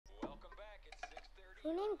Who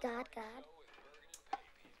named God God?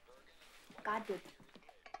 God did.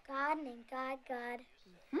 God named God God.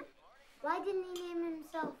 Hmm? Why didn't he name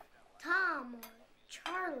himself Tom or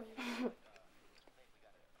Charlie?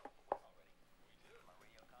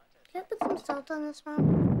 Can I put some salt on this,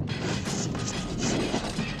 Mom?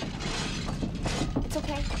 It's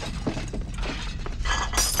okay.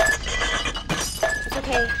 It's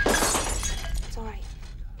okay. It's all right.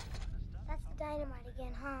 That's the dynamite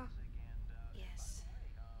again, huh? Yes.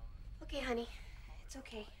 Okay, honey. It's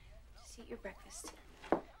okay. Just eat your breakfast.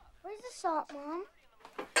 Where's the salt, Mom?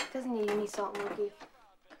 Doesn't need any salt, Mookie.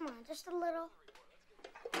 Come on, just a little.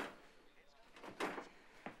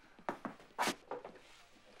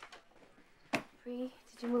 Bree,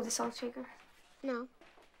 did you move the salt shaker? No.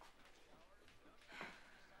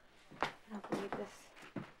 I don't believe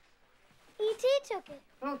this. E.T. took it.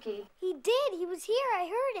 Mookie. He did. He was here. I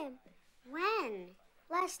heard him. When?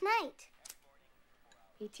 Last night.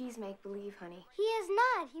 E.T.'s make-believe, honey. He is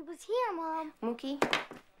not. He was here, Mom. Mookie,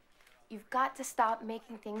 you've got to stop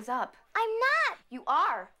making things up. I'm not. You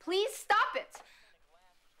are. Please stop it.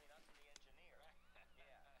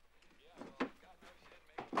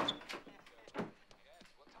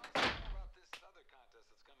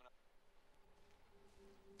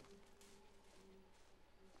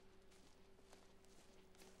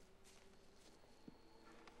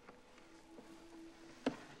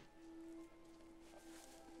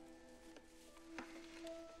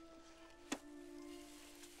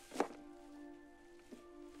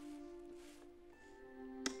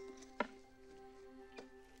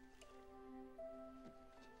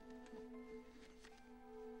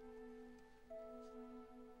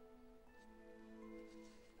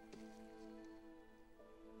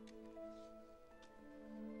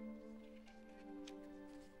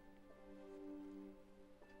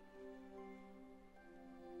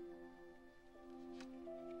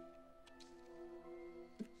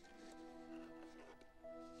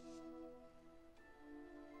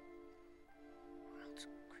 World's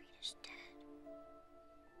greatest dad.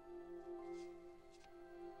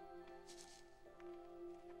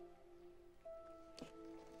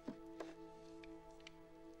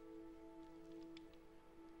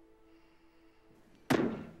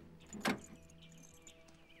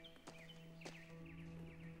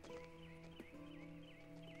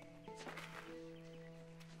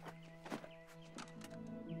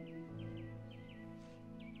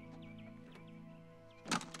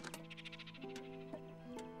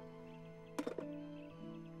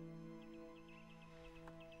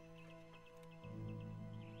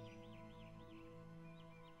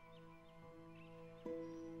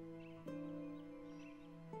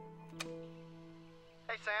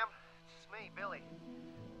 Hey, Sam. It's me, Billy.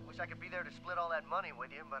 Wish I could be there to split all that money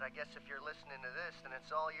with you, but I guess if you're listening to this, then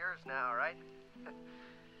it's all yours now, right?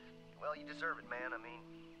 Well, you deserve it, man. I mean,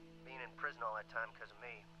 being in prison all that time because of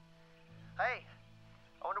me. Hey,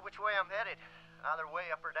 I wonder which way I'm headed. Either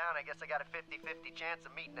way, up or down, I guess I got a 50-50 chance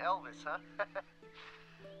of meeting Elvis, huh?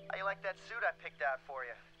 How you like that suit I picked out for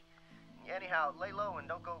you? Anyhow, lay low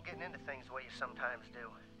and don't go getting into things the way you sometimes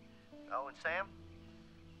do. Oh, and Sam?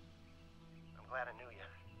 I'm glad I knew you.